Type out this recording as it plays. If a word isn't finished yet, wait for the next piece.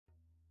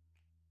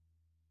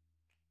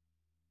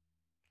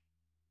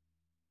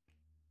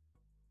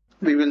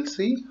We will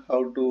see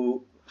how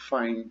to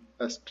find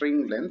a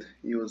string length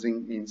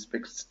using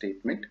inspect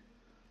statement.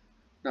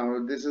 Now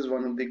this is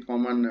one of the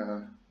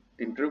common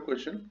interview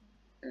question,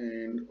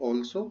 and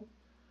also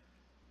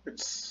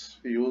it's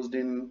used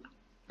in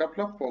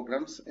couple of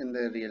programs in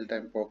the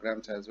real-time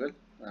programs as well.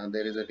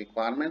 There is a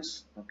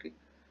requirements. Okay,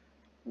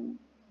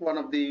 one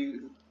of the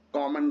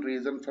common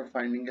reason for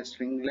finding a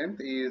string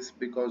length is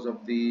because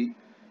of the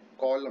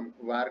column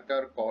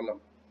varchar column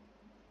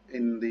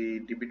in the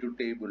DB2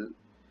 table.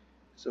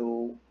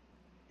 So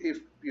if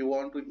you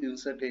want to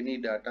insert any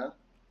data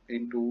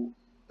into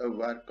a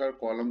varchar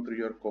column through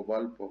your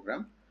COBOL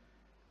program,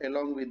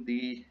 along with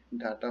the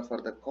data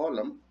for the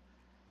column,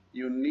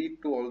 you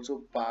need to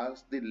also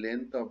pass the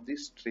length of the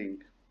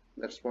string.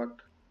 That's what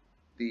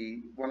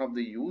the one of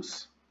the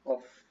use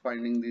of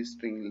finding the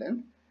string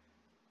length.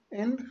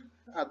 And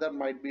other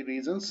might be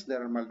reasons,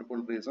 there are multiple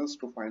reasons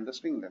to find the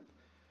string length.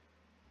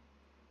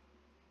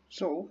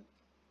 So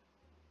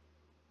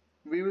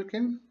we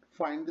can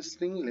find the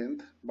string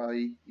length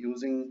by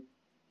using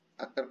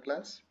occur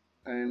class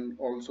and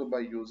also by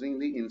using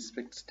the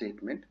inspect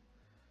statement.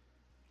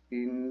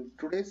 In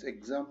today's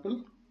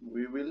example,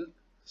 we will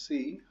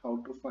see how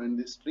to find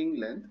the string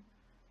length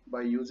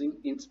by using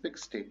inspect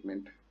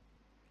statement.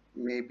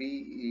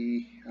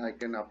 Maybe I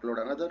can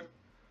upload another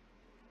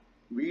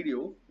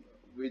video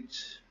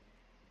which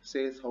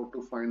says how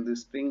to find the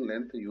string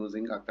length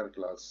using occur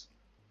class.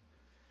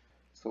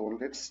 So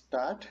let's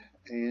start,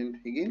 and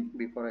again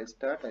before I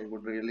start, I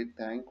would really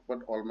thank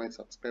for all my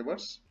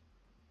subscribers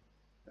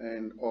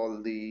and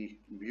all the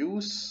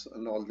views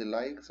and all the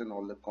likes and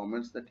all the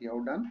comments that you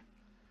have done.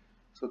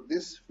 So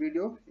this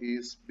video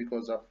is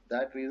because of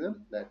that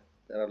reason, that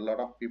there are a lot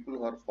of people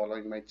who are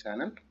following my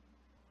channel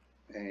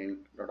and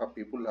a lot of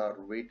people are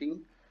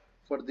waiting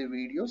for the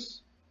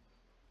videos.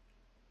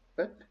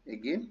 But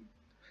again,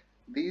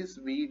 these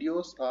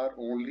videos are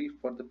only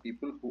for the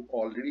people who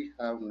already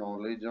have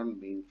knowledge on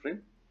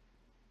mainframe,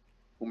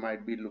 who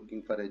might be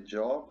looking for a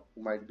job,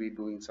 who might be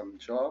doing some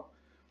job,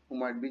 who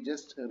might be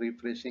just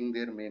refreshing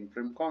their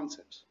mainframe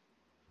concepts.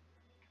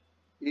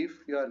 If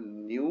you are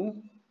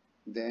new,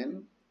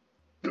 then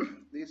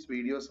these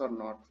videos are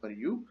not for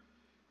you.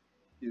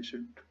 You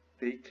should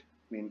take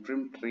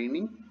mainframe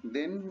training,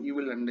 then you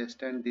will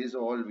understand these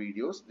all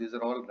videos. These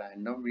are all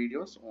random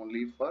videos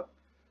only for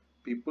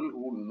people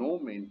who know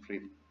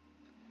mainframe.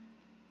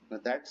 Now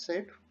that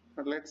said,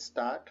 let's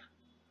start.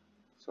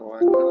 So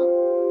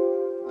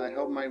I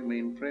have my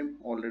mainframe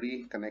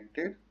already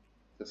connected.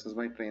 This is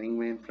my training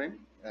mainframe.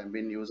 I've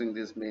been using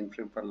this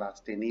mainframe for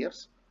last 10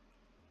 years.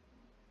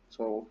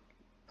 So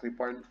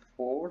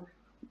 3.4,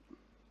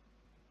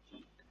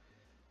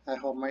 I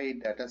have my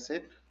data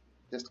set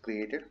just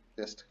created,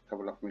 just a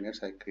couple of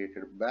minutes I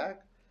created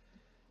back.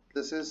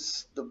 This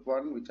is the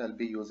one which I'll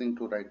be using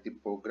to write the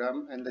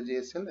program and the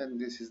JSL, and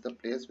this is the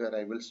place where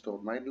I will store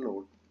my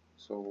load.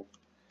 So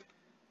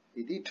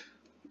edit,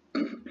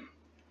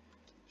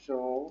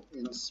 show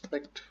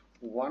inspect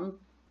one.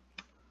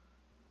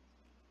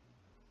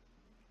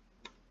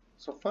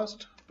 So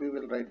first we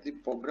will write the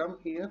program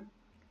here,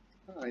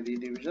 ID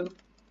division,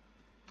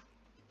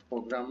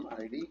 program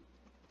ID,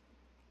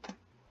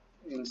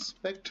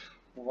 inspect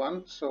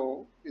one.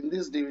 So in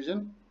this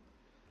division,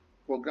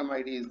 program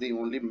ID is the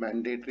only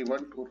mandatory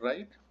one to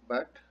write,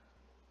 but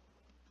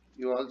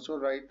you also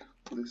write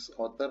this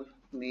author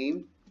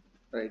name,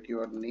 write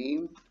your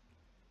name,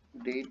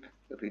 date,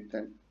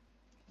 written.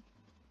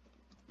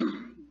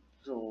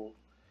 So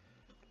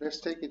let's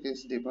take it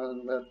is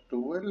December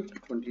 12,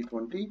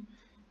 2020.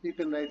 You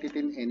can write it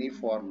in any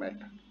format.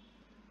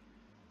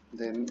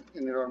 Then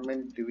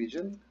environment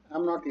division,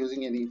 I'm not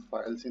using any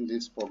files in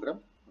this program.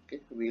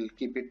 Okay, we'll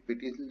keep it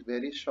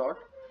very short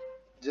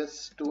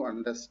just to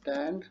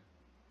understand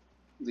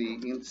the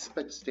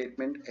inspect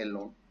statement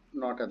alone,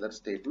 not other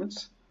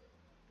statements.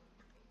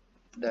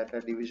 Data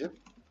division,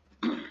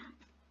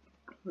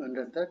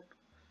 under that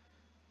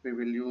we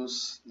will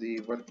use the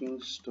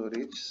working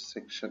storage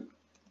section.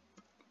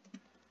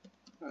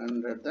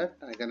 Under that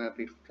I'm gonna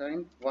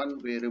define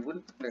one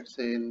variable, let's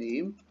say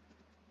name,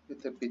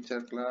 with a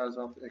picture class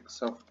of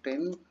x of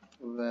 10,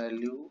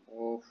 value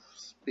of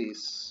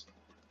space,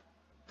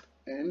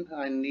 and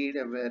I need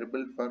a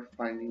variable for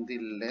finding the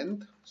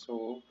length.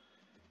 So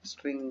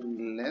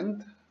string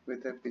length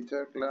with a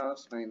picture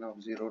class 9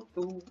 of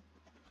 02,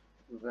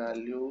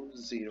 value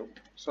 0.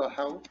 So I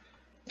have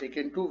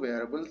taken two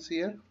variables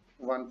here,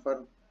 one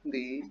for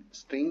the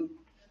string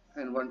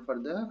and one for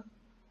the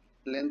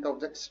length of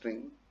that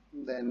string.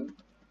 Then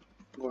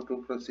go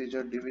to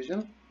procedure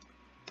division,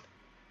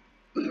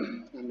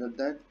 under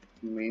that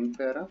main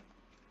para,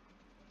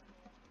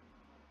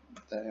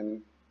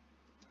 then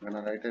I'm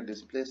gonna write a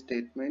display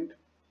statement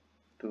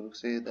to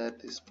say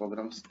that this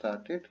program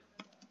started.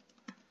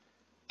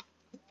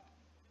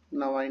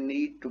 Now I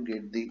need to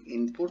get the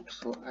input,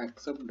 so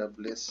accept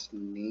WS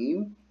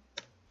name.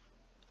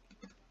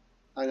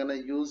 I'm gonna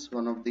use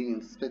one of the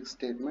inspect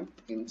statement,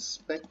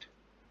 inspect.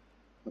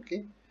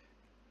 Okay,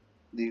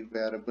 the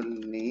variable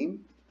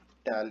name,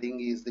 tallying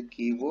is the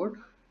keyword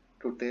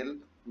to tell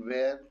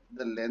where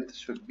the length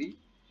should be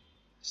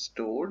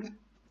stored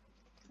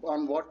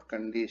on what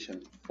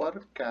condition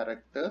for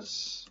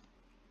characters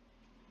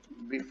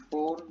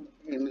before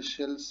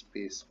initial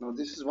space. Now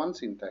this is one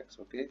syntax,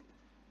 okay.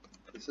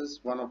 This is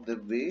one of the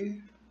way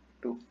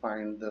to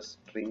find the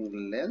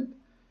string length.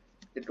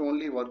 It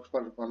only works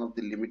for one of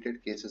the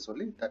limited cases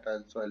only, that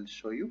also I'll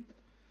show you.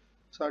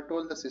 So I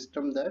told the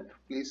system that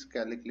please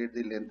calculate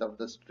the length of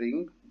the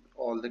string,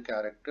 all the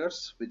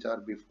characters which are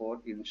before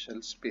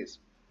initial space.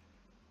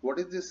 What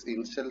is this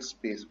initial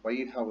space? Why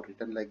I have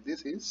written like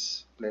this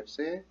is, let's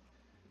say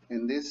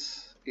in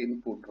this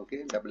input,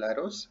 okay, double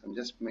arrows, I'm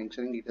just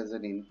mentioning it as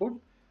an input,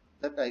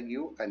 that I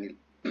give Anil.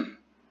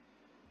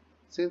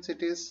 Since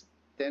it is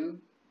 10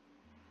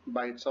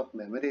 bytes of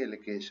memory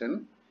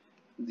allocation,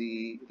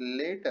 the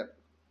later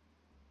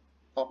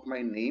of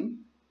my name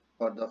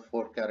or the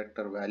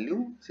 4-character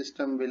value,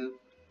 system will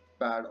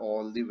pad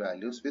all the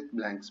values with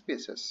blank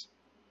spaces.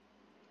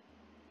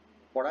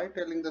 What I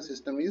telling the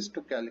system is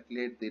to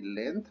calculate the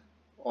length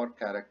or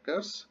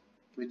characters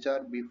which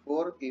are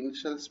before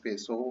initial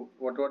space. So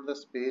whatever the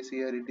space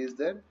here it is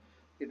there,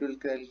 it will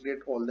calculate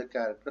all the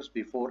characters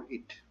before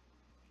it.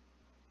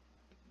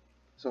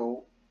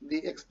 So the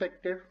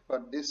expected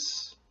for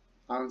this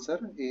answer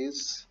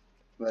is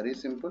very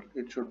simple.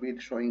 It should be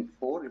showing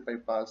 4 if I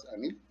pass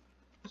Anil.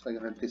 So I'm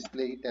going to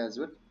display it as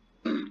well.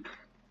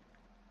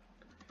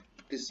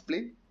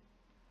 Display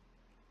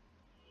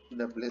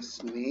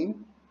doubles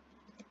name,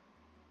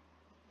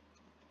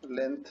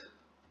 length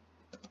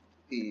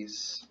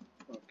is,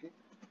 okay,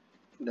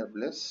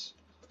 doubles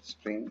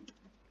string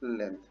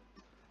length.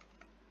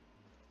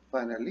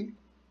 Finally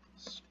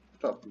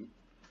stop.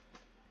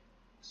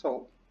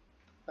 So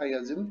I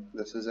assume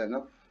this is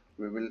enough.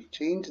 We will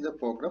change the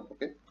program,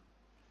 okay.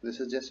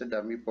 This is just a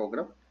dummy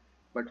program,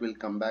 but we'll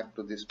come back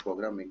to this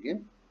program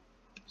again.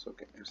 So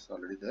okay, it's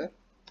already there.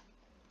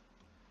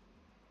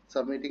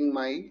 Submitting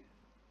my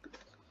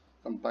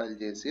compile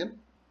JCL.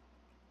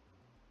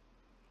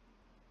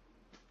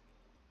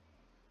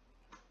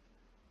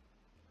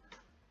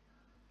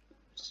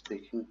 It's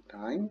taking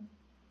time.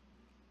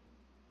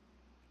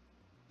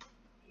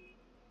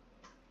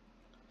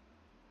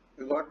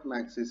 We got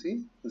max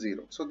CC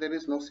 0. So there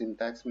is no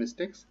syntax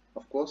mistakes.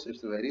 Of course,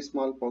 it's a very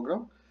small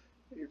program.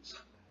 It's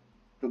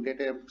to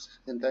get a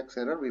syntax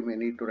error, we may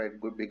need to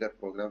write good bigger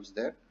programs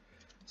there.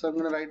 So I'm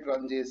going to write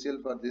run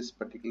JCL for this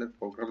particular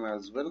program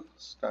as well,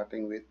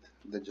 starting with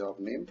the job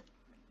name.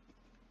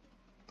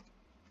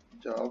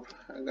 Job,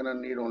 I'm going to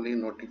need only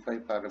notify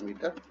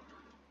parameter.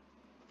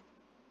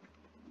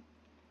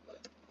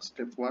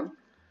 Step 1,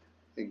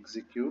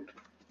 execute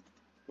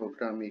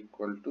program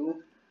equal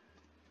to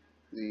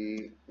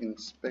the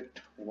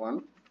inspect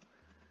 1.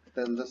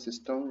 Tell the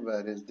system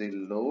where is the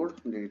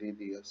load,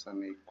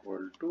 dddsn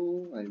equal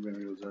to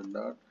user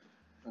dot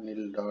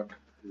anil dot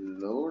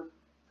load,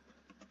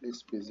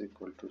 this is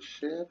equal to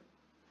share,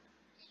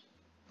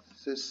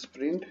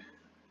 sysprint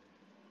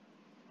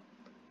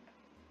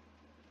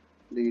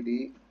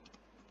dd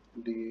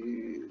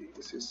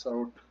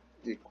sysout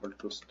equal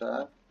to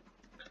star,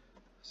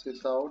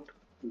 sysout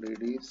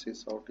dd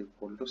sysout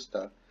equal to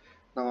star.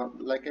 Now,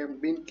 like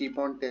I've been keep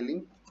on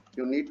telling,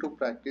 you need to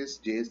practice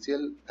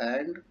JCL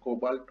and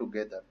COBOL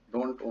together.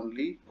 Don't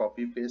only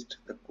copy paste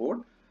the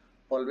code.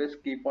 Always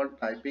keep on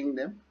typing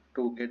them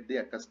to get the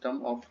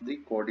accustomed of the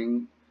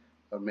coding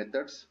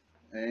methods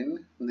and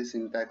the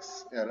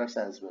syntax errors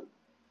as well.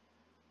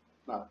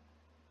 Now,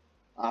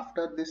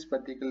 after this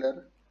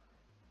particular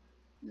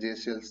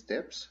JCL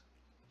steps,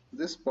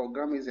 this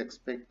program is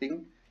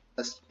expecting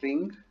a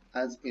string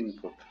as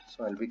input.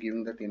 So I'll be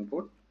giving that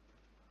input,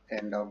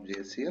 end of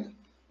JCL.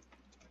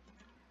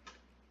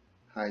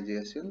 Hi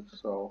JCL,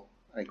 so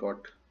I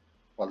got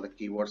all the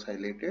keywords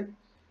highlighted.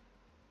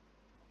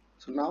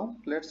 So now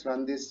let's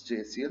run this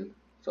JCL.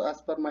 So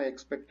as per my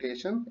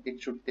expectation, it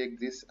should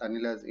take this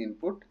Anil as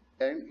input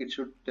and it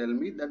should tell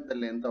me that the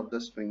length of the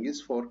string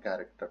is 4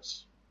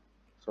 characters.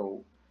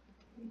 So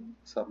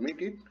submit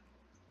it.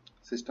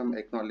 System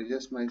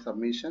acknowledges my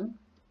submission,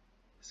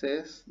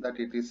 says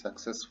that it is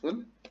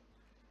successful.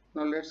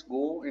 Now let's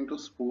go into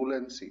spool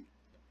and see.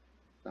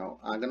 Now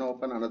I'm going to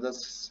open another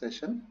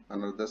session,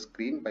 another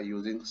screen by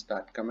using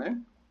start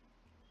command.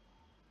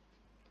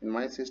 In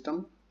my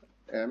system,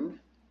 M5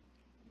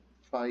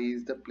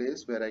 is the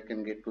place where I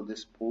can get to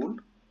this pool.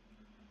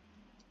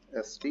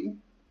 ST.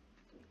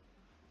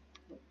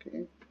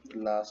 Okay, the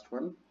last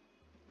one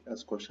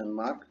as question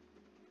mark.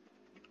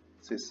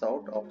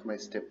 Sysout of my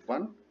step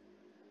 1.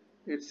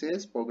 It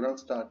says program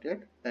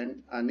started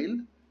and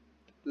Anil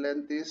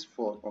length is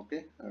 4.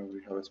 Okay,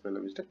 we have a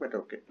spelling mistake, but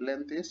okay,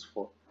 length is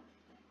 4.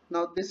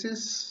 Now this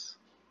is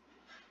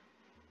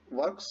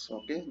works,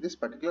 okay, this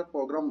particular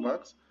program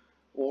works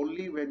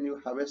only when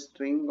you have a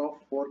string of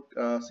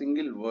 4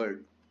 single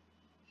word.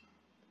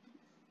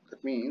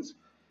 That means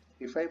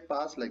if I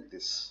pass like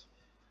this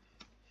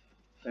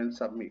and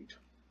submit,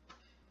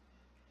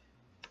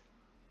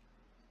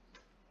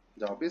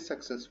 job is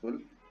successful,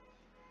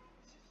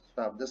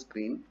 swap the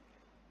screen,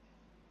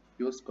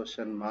 use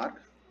question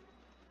mark,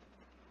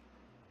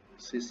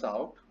 sys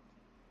out.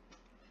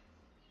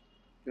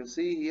 You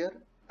see here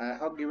I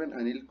have given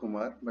Anil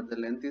Kumar, but the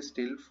length is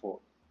still 4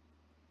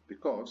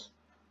 because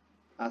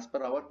as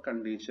per our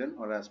condition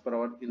or as per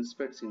our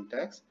inspect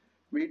syntax,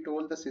 we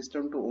told the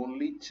system to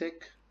only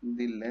check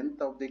the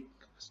length of the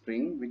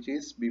string which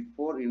is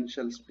before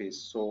initial space.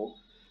 So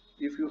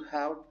if you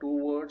have 2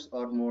 words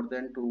or more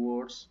than 2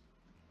 words,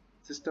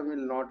 system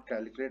will not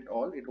calculate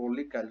all, it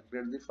only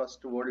calculates the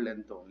first word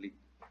length only.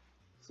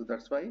 So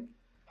that's why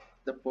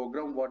the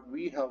program what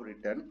we have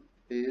written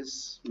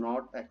is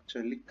not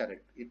actually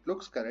correct. It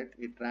looks correct,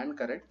 it ran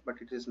correct, but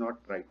it is not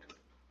right.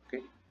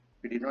 Okay,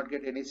 we did not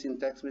get any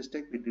syntax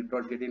mistake, we did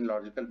not get any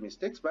logical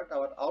mistakes, but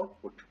our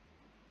output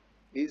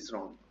is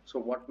wrong. So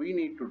what we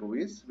need to do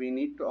is we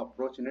need to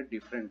approach in a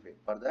different way.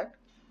 For that,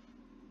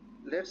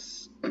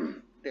 let's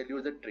tell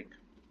you the trick.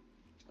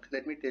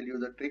 Let me tell you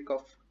the trick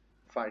of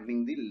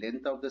finding the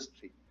length of the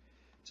string.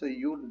 So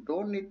you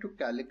don't need to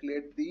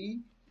calculate the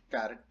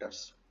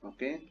characters.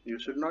 Okay, you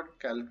should not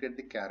calculate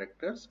the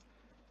characters.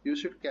 You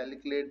should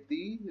calculate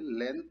the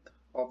length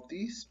of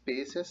the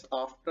spaces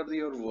after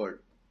your word,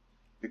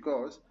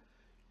 because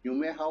you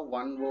may have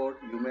 1 word,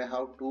 you may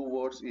have 2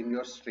 words in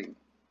your string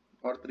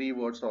or 3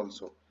 words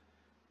also.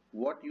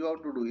 What you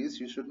have to do is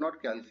you should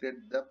not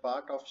calculate the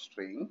part of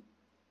string,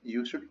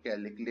 you should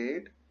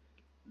calculate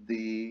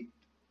the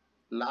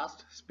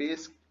last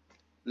space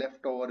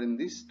left over in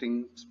the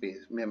string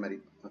space memory.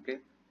 Okay,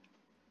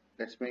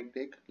 let's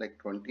take like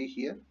 20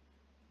 here.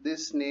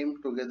 This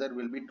name together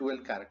will be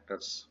 12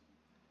 characters.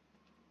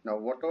 Now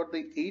whatever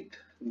the 8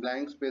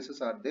 blank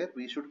spaces are there,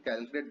 we should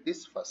calculate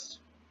this first.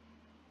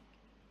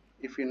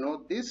 If we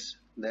know this,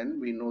 then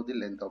we know the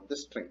length of the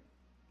string.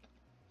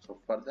 So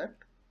for that,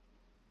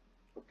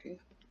 okay,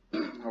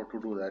 how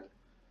to do that?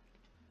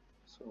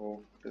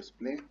 So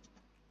display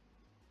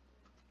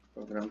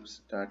program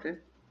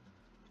started.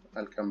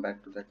 I'll come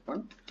back to that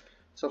one.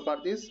 So for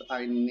this,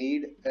 I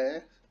need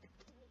a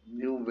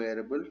new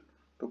variable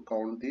to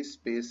count the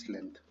space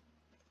length.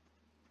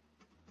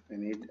 I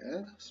need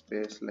a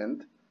space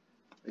length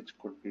which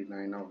could be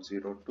 9 of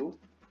 0 to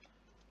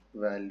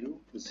value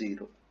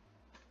 0.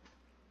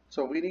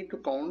 So we need to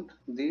count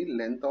the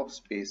length of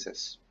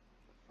spaces.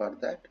 For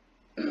that,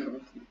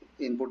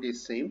 input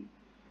is same,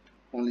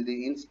 only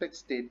the inspect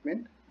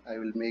statement I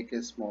will make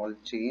a small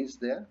change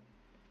there.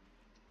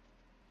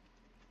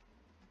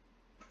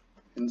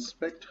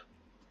 Inspect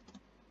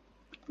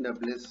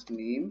WS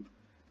name,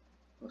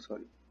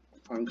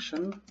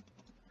 function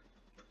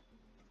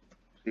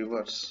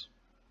reverse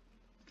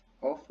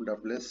of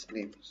WS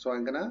name. So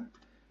I'm gonna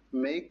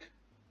make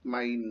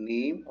my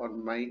name or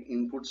my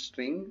input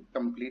string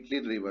completely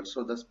reverse.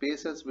 So the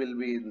spaces will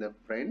be in the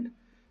front,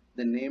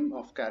 the name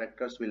of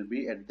characters will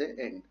be at the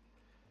end.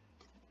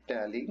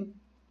 Tallying,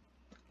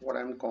 what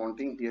I'm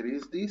counting here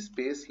is the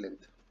space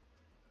length.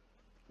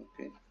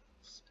 Okay,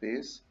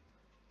 space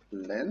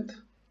length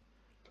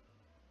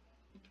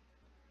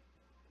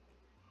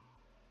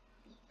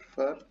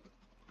for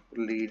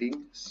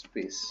leading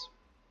space.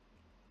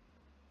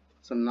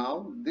 So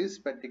now this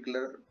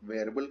particular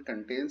variable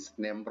contains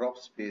number of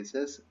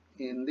spaces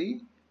in the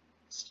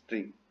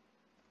string.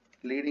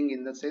 Leading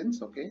in the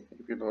sense, okay,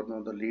 if you don't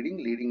know the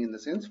leading in the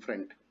sense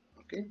front,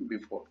 okay,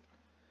 before.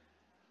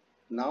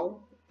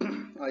 Now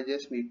I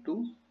just need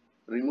to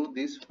remove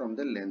this from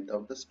the length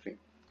of the string.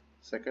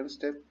 Second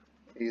step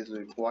is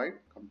required,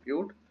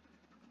 compute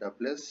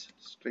WS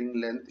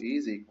string length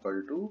is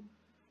equal to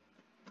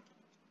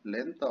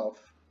length of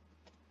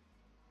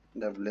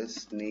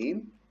WS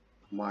name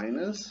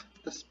minus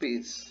the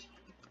space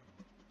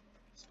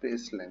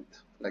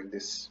length, like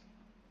this.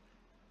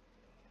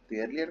 The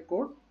earlier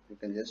code you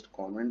can just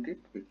comment it,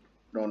 we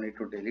don't need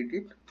to delete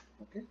it.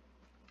 Okay,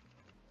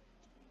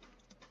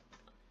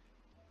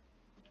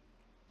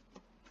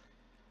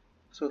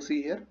 so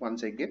see here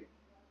once again,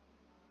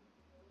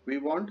 we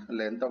want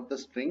length of the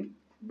string,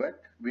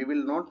 but we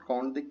will not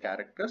count the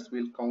characters,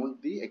 we'll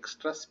count the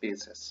extra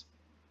spaces.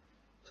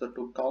 So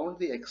to count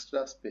the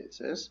extra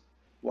spaces,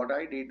 what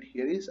I did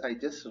here is I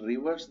just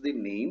reversed the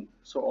name,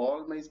 so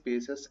all my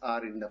spaces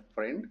are in the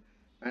front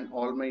and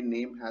all my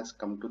name has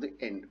come to the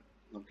end.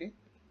 Okay,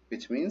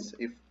 which means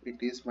if it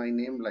is my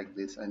name like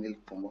this, Anil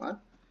Kumar,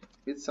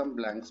 with some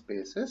blank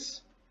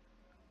spaces,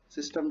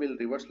 system will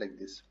reverse like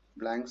this,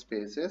 blank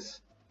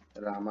spaces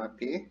Rama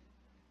K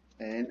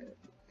and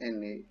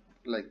NA,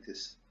 like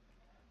this.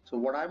 So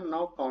what I'm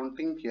now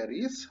counting here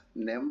is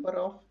number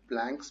of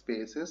blank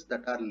spaces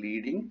that are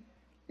leading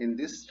in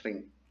this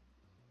string.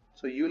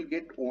 So you will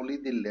get only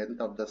the length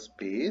of the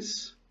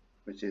space,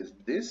 which is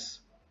this,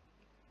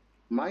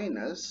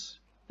 minus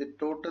the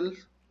total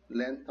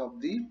length of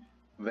the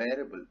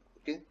variable.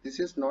 Okay, this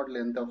is not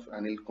length of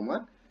Anil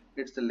Kumar,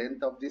 it's the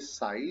length of the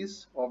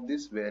size of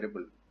this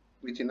variable,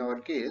 which in our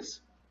case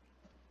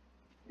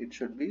it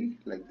should be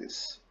like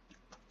this.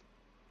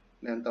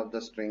 Length of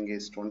the string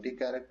is 20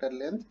 character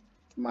length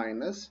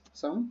minus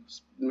some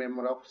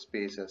number of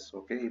spaces.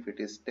 Okay, if it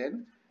is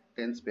 10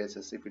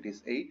 spaces, if it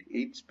is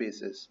 8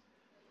 spaces.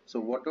 So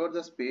whatever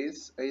the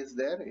space is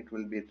there, it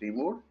will be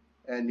removed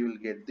and you will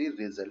get the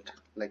result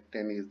like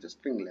 10 is the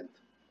string length.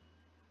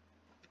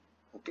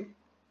 Okay,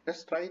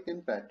 let's try it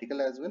in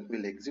practical as well.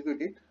 We'll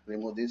execute it,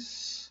 remove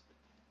this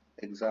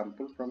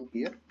example from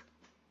here,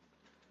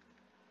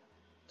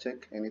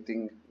 check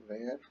anything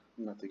where,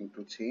 nothing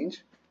to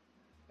change,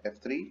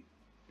 F3,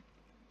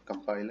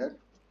 compiler,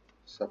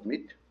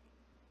 submit.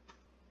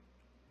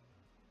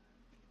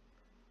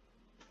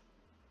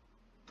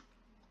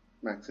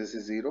 Access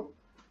is 0,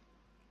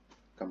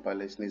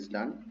 compilation is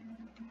done,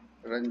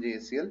 run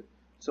JCL.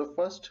 So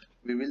first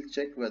we will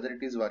check whether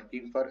it is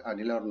working for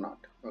Anil or not.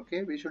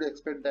 Okay, we should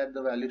expect that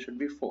the value should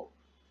be 4.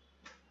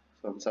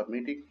 So I'm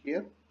submitting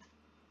here,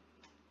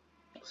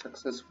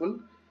 successful,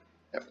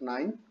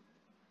 F9,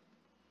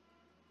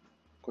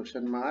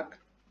 question mark,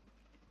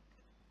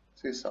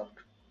 sys out.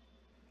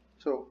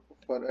 So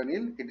for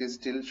Anil it is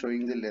still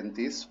showing the length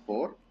is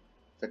 4,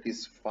 that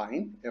is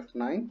fine,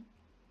 F9.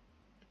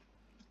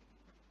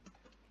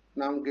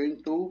 Now I'm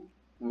going to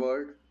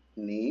word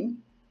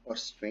name or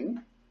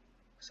string,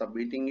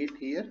 submitting it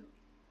here,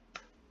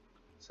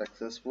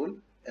 successful,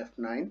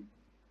 F9.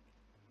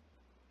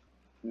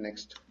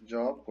 Next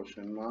job,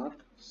 question mark,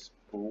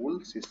 spool,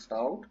 sys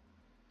out,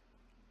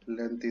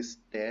 length is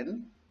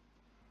 10.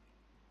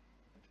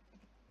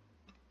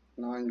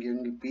 Now I'm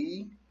giving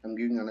P, I'm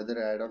giving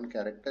another add-on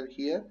character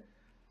here,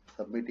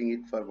 submitting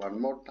it for one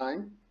more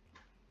time,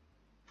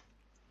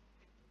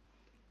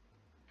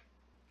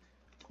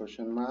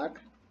 question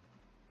mark,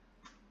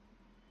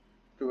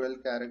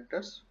 12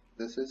 characters,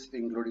 this is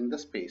including the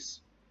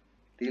space.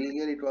 Till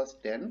here it was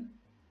 10,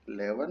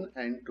 11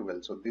 and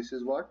 12. So this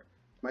is what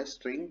my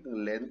string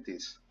length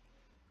is.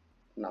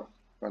 Now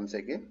once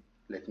again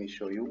let me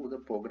show you the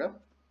program.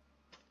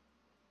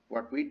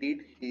 What we did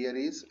here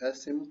is a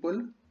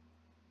simple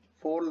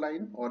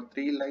 4-line or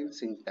 3-line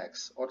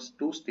syntax or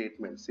 2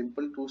 statements,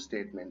 simple 2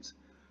 statements.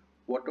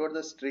 Whatever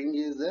the string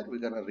is there, we're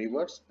gonna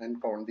reverse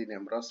and count the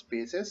number of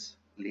spaces,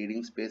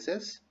 leading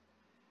spaces.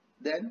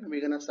 Then we're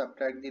gonna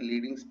subtract the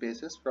leading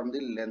spaces from the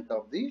length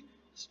of the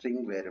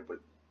string variable.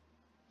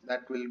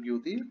 That will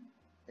give the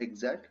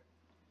exact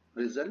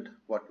result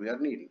what we are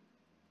needing.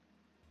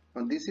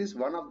 Now this is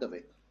one of the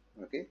way.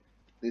 Okay,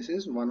 this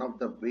is one of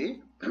the way,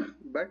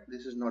 but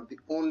this is not the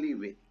only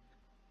way.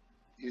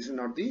 This is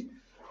not the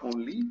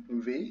only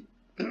way.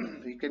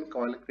 We can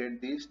calculate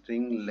the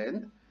string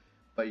length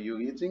by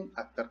using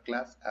occur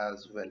class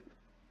as well.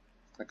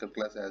 Occur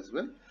class as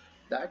well.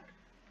 That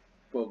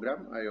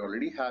program I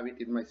already have it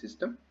in my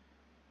system.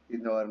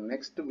 In our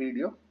next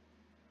video,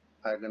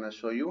 I'm gonna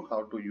show you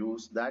how to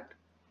use that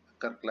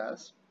occur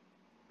class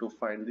to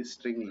find the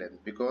string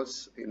length,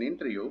 because in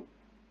interview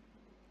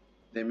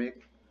they may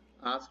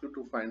ask you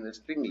to find the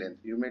string length.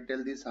 You may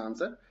tell this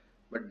answer,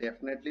 but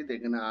definitely they're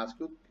gonna ask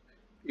you,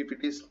 if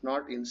it is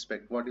not in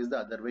spec, what is the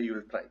other way you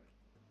will try.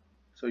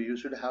 So you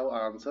should have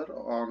answer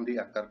on the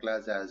occur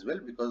class as well,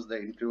 because the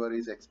interviewer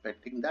is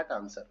expecting that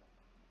answer.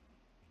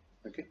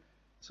 Okay,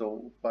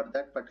 so for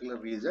that particular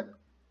reason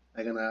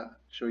I'm gonna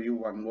show you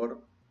one more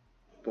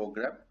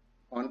program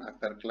on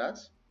occur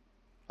class,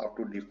 how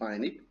to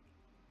define it,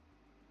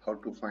 how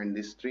to find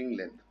the string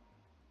length.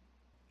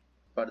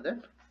 For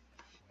that,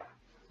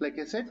 like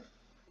I said,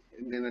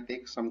 it's gonna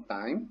take some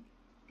time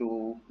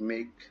to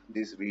make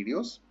these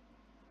videos.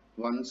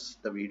 Once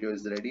the video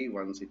is ready,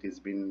 once it has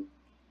been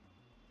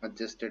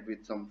adjusted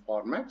with some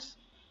formats,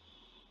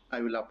 I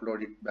will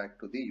upload it back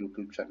to the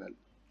YouTube channel.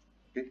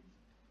 Okay,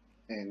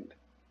 and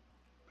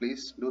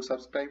please do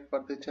subscribe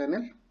for the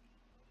channel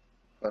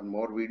for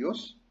more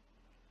videos.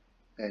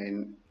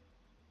 And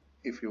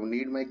if you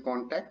need my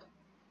contact,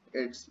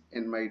 it's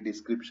in my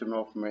description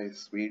of my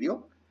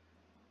video,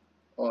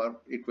 or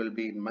it will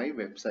be in my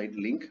website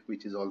link,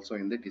 which is also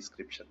in the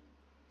description.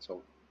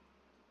 So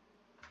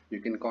you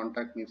can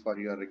contact me for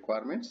your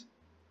requirements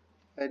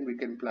and we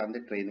can plan the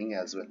training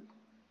as well.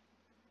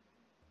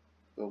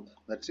 So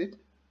that's it.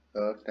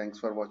 Thanks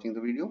for watching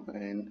the video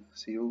and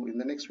see you in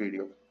the next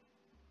video.